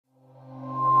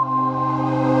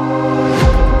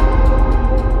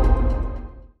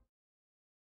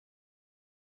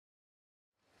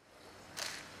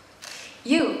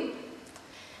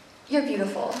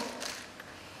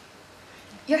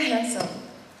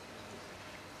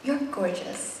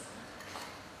gorgeous.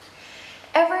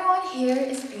 Everyone here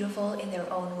is beautiful in their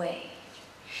own way.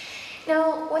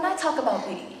 Now, when I talk about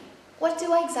beauty, what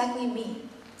do I exactly mean?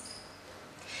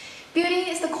 Beauty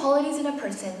is the qualities in a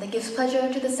person that gives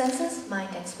pleasure to the senses,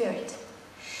 mind, and spirit.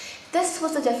 This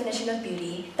was the definition of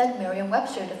beauty that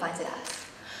Merriam-Webster defines it as.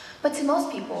 But to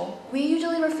most people, we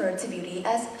usually refer to beauty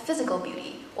as physical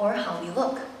beauty, or how we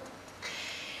look.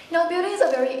 Now, beauty is a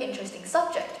very interesting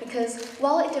subject because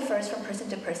while it differs from person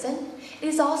to person, it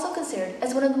is also considered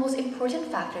as one of the most important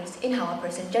factors in how a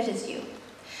person judges you.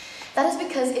 That is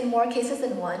because in more cases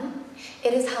than one,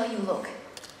 it is how you look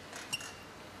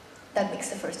that makes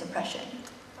the first impression.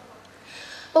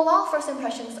 But while first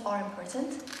impressions are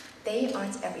important, they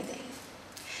aren't everything.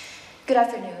 Good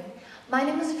afternoon. My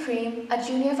name is Preem, a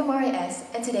junior from RIS,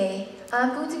 and today I'm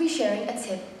going to be sharing a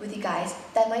tip with you guys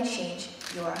that might change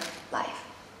your life.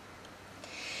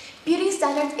 Beauty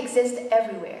standards exist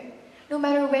everywhere. No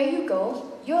matter where you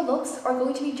go, your looks are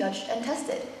going to be judged and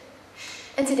tested.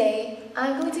 And today,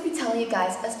 I'm going to be telling you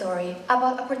guys a story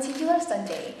about a particular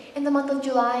Sunday in the month of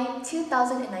July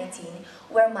 2019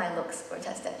 where my looks were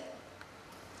tested.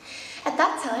 At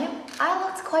that time, I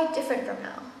looked quite different from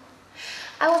now.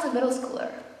 I was a middle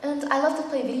schooler, and I loved to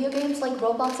play video games like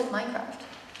Roblox and Minecraft.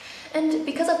 And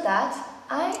because of that,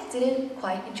 I didn't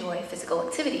quite enjoy physical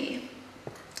activity.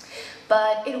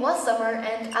 But it was summer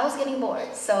and I was getting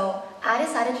bored, so I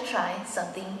decided to try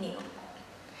something new.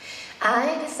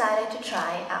 I decided to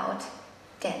try out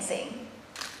dancing.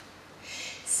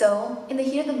 So, in the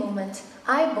heat of the moment,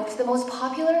 I booked the most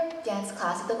popular dance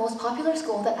class at the most popular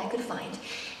school that I could find,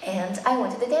 and I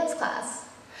went to the dance class.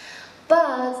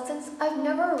 But since I've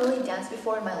never really danced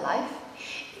before in my life,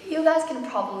 you guys can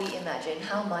probably imagine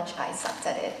how much I sucked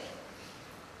at it.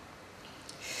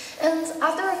 And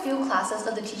after a few classes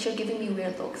of the teacher giving me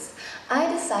weird looks,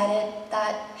 I decided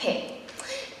that, hey,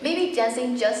 maybe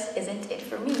dancing just isn't it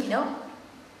for me, you know?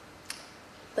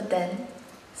 But then,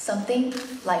 something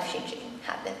life-changing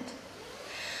happened.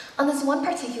 On this one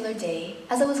particular day,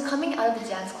 as I was coming out of the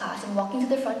dance class and walking to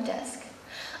the front desk,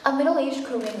 a middle-aged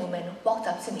Korean woman walked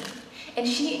up to me, and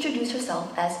she introduced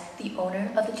herself as the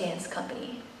owner of the dance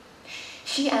company.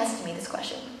 She asked me this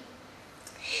question.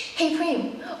 Hey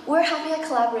Preem, we're having a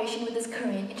collaboration with this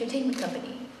Korean entertainment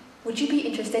company. Would you be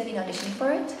interested in auditioning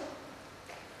for it?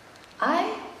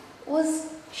 I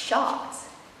was shocked.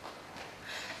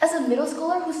 As a middle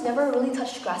schooler who's never really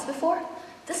touched grass before,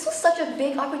 this was such a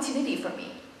big opportunity for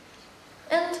me.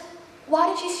 And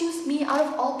why did she choose me out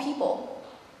of all people?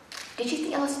 Did she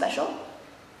think I was special?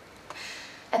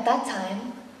 At that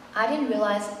time, I didn't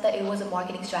realize that it was a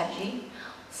marketing strategy,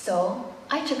 so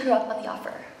I took her up on the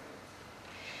offer.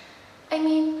 I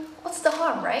mean, what's the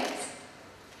harm, right?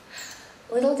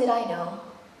 Little did I know,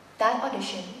 that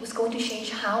audition was going to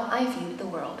change how I viewed the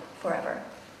world forever.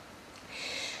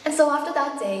 And so after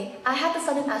that day, I had the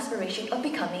sudden aspiration of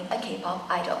becoming a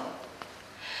K-pop idol.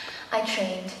 I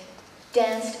trained,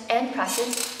 danced, and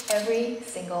practiced every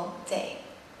single day.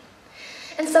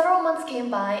 And several months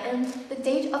came by and the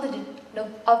date of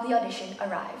the audition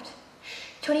arrived,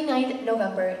 29th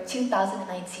November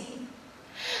 2019.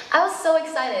 I was so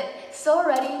excited, so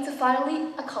ready to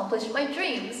finally accomplish my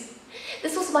dreams.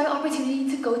 This was my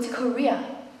opportunity to go to Korea.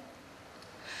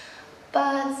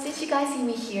 But since you guys see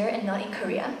me here and not in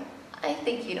Korea, I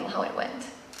think you know how it went.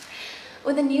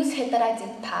 When the news hit that I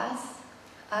didn't pass,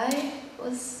 I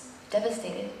was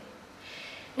devastated.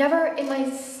 Never in my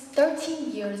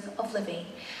 13 years of living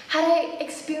had I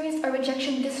experienced a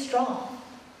rejection this strong.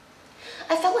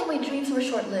 I felt like my dreams were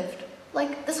short-lived,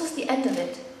 like this was the end of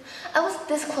it. I was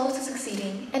this close to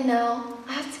succeeding, and now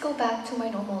I have to go back to my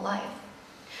normal life.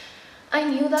 I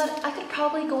knew that I could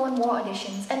probably go on more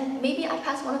auditions, and maybe I'd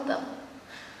pass one of them.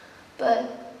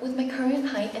 But with my current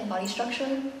height and body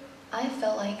structure, I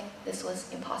felt like this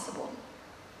was impossible.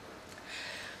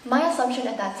 My assumption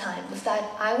at that time was that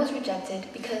I was rejected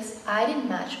because I didn't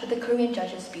match with the Korean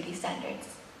judges' beauty standards.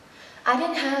 I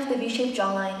didn't have the V-shaped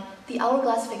jawline, the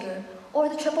hourglass figure, or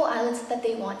the triple eyelids that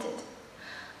they wanted.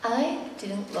 I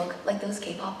didn't look like those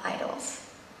K-pop idols.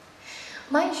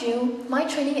 Mind you, my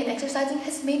training and exercising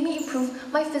has made me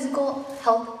improve my physical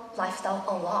health lifestyle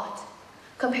a lot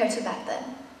compared to back then.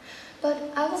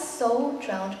 But I was so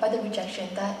drowned by the rejection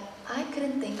that I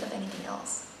couldn't think of anything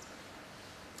else.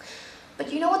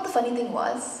 But you know what the funny thing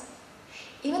was?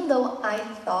 Even though I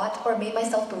thought or made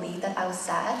myself believe that I was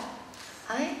sad,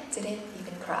 I didn't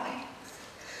even cry.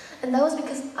 And that was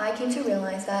because I came to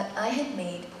realize that I had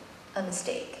made a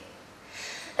mistake.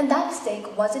 And that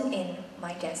mistake wasn't in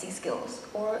my dancing skills,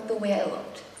 or the way I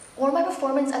looked, or my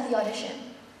performance at the audition.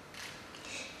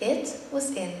 It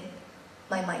was in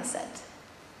my mindset.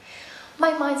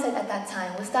 My mindset at that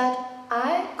time was that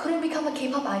I couldn't become a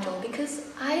K-pop idol because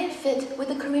I didn't fit with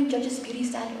the Korean judges' beauty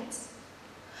standards.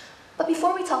 But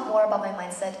before we talk more about my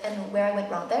mindset and where I went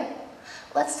wrong there,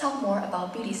 let's talk more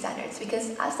about beauty standards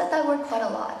because I've said that word quite a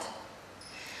lot.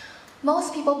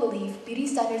 Most people believe beauty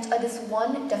standards are this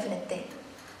one definite thing,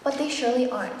 but they surely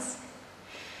aren't.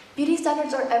 Beauty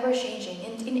standards are ever changing,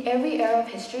 and in every era of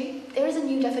history, there is a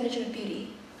new definition of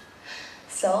beauty.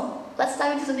 So, let's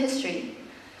dive into some history.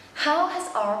 How has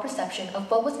our perception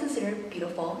of what was considered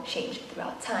beautiful changed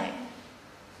throughout time?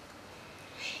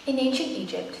 In ancient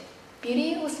Egypt,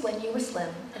 beauty was when you were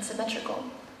slim and symmetrical.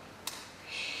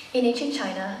 In ancient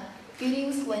China, beauty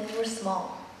was when you were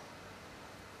small.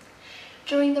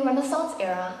 During the Renaissance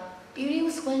era, beauty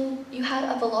was when you had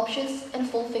a voluptuous and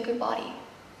full-figured body.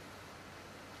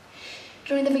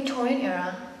 During the Victorian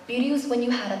era, beauty was when you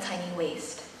had a tiny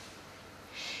waist.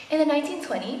 In the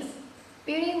 1920s,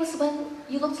 beauty was when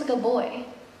you looked like a boy.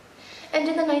 And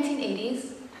in the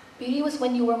 1980s, beauty was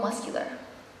when you were muscular.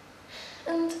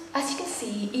 And as you can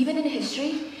see, even in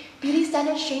history, beauty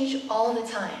standards change all the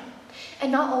time.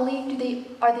 And not only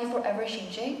are they forever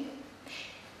changing,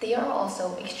 they are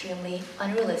also extremely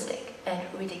unrealistic and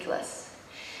ridiculous.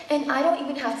 And I don't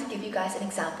even have to give you guys an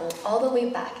example all the way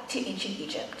back to ancient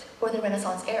Egypt or the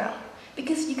Renaissance era,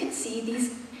 because you can see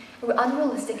these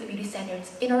unrealistic beauty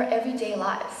standards in our everyday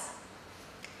lives,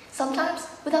 sometimes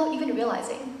without even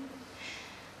realizing.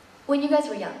 When you guys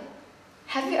were young,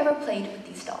 have you ever played with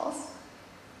these dolls?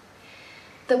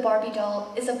 The Barbie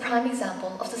doll is a prime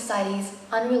example of society's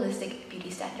unrealistic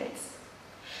beauty standards.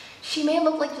 She may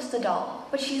look like just a doll,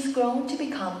 but she's grown to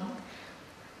become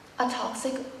a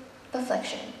toxic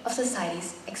reflection of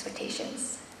society's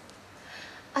expectations.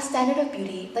 A standard of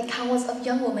beauty that countless of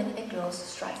young women and girls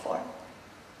strive for.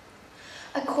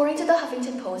 According to the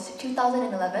Huffington Post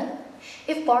 2011,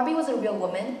 if Barbie was a real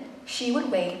woman, she would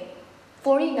weigh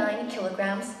 49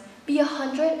 kilograms, be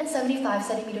 175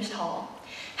 centimeters tall,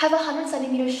 have 100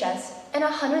 centimeters chest, and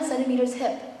 100 centimeters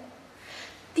hip.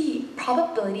 The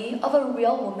probability of a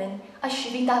real woman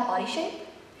achieving that body shape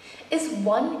is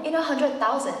 1 in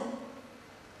 100,000.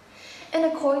 And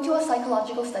according to a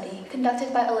psychological study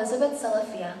conducted by Elizabeth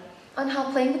Salafia on how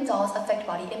playing with dolls affect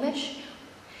body image,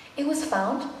 it was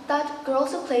found that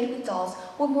girls who played with dolls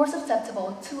were more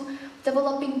susceptible to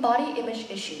developing body image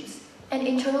issues and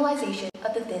internalization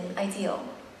of the thin ideal.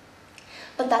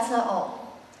 But that's not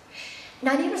all.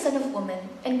 90% of women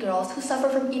and girls who suffer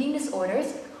from eating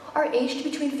disorders are aged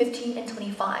between 15 and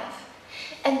 25.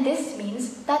 And this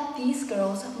means that these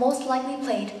girls most likely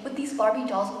played with these Barbie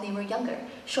dolls when they were younger,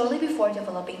 shortly before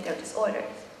developing their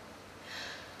disorders.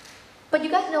 But you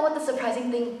guys know what the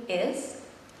surprising thing is?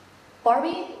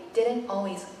 Barbie didn't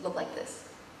always look like this.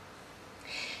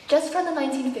 Just from the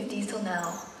 1950s till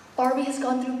now, Barbie has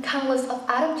gone through countless of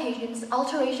adaptations,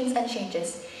 alterations, and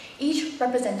changes, each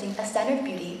representing a standard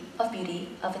beauty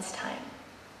of its time.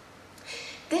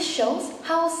 This shows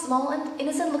how a small and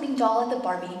innocent-looking doll like the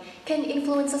Barbie can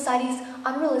influence society's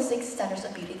unrealistic standards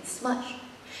of beauty this much.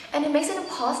 And it makes it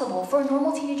impossible for a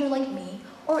normal teenager like me,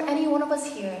 or any one of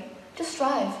us here, to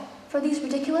strive for these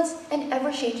ridiculous and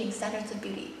ever-changing standards of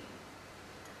beauty.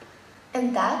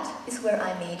 And that is where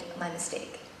I made my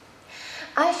mistake.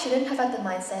 I shouldn't have had the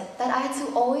mindset that I had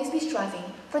to always be striving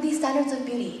for these standards of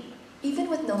beauty, even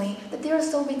with knowing that they are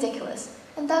so ridiculous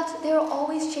and that they are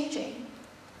always changing.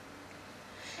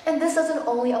 And this doesn't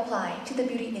only apply to the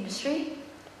beauty industry,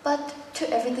 but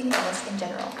to everything else in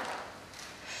general.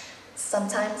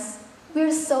 Sometimes,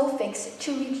 we're so fixed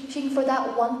to reaching for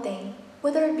that one thing,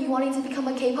 whether it be wanting to become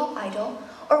a K-pop idol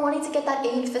or wanting to get that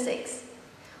A in physics.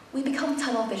 We become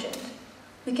tunnel-visioned.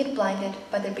 We get blinded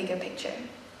by the bigger picture.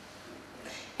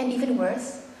 And even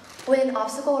worse, when an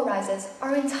obstacle arises,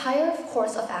 our entire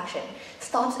course of action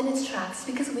stops in its tracks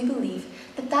because we believe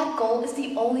that that goal is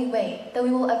the only way that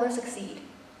we will ever succeed.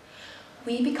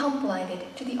 We become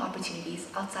blinded to the opportunities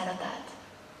outside of that.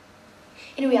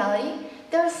 In reality,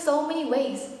 there are so many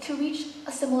ways to reach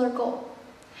a similar goal.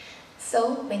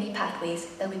 So many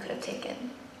pathways that we could have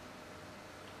taken.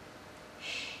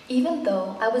 Even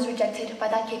though I was rejected by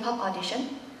that K-pop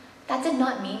audition, that did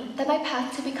not mean that my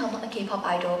path to become a K-pop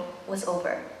idol was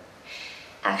over.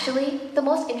 Actually, the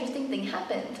most interesting thing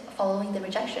happened following the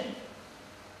rejection.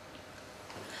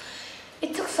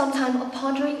 It took some time of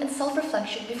pondering and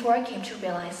self-reflection before I came to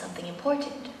realize something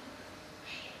important.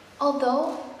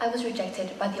 Although I was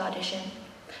rejected by the audition,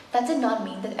 that did not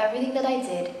mean that everything that I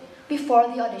did before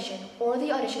the audition or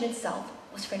the audition itself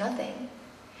was for nothing.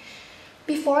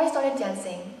 Before I started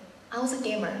dancing, I was a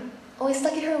gamer, always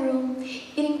stuck in her room,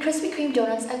 eating Krispy Kreme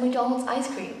donuts and McDonald's ice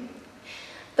cream.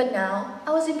 But now,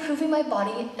 I was improving my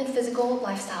body and physical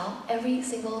lifestyle every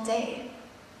single day.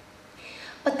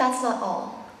 But that's not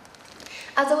all.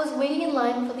 As I was waiting in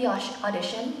line for the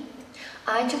audition,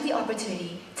 I took the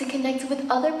opportunity to connect with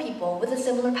other people with a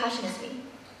similar passion as me.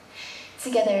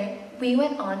 Together, we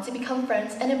went on to become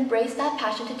friends and embrace that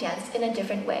passion to dance in a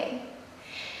different way.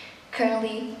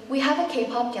 Currently, we have a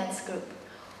K-pop dance group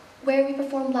where we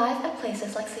perform live at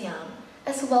places like Siam,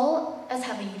 as well as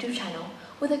have a YouTube channel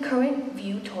with a current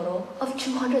view total of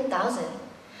 200,000.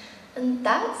 And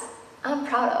that's I'm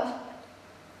proud of.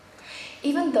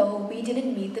 Even though we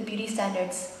didn't meet the beauty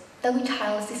standards that we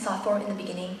tirelessly sought for in the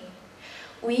beginning,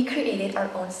 we created our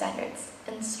own standards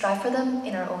and strive for them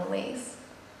in our own ways.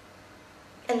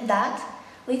 And that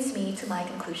leads me to my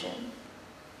conclusion.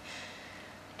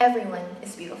 Everyone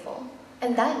is beautiful,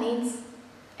 and that means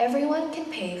everyone can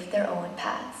pave their own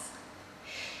paths.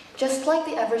 Just like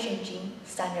the ever-changing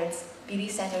beauty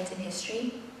standards in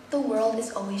history, the world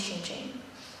is always changing.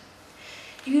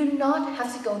 You do not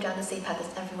have to go down the same path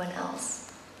as everyone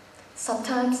else.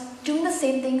 Sometimes, doing the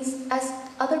same things as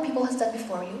other people have done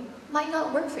before you might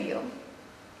not work for you.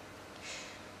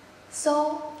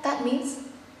 So that means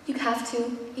you have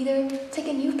to either take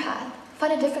a new path,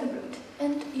 find a different route,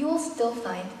 and you will still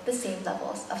find the same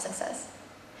levels of success.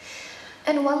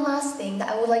 And one last thing that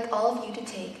I would like all of you to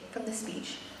take from this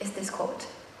speech is this quote.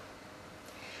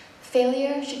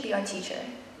 Failure should be our teacher,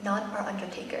 not our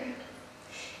undertaker.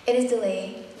 It is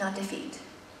delay, not defeat.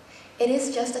 It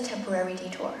is just a temporary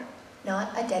detour,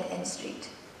 not a dead-end street.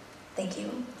 Thank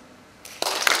you.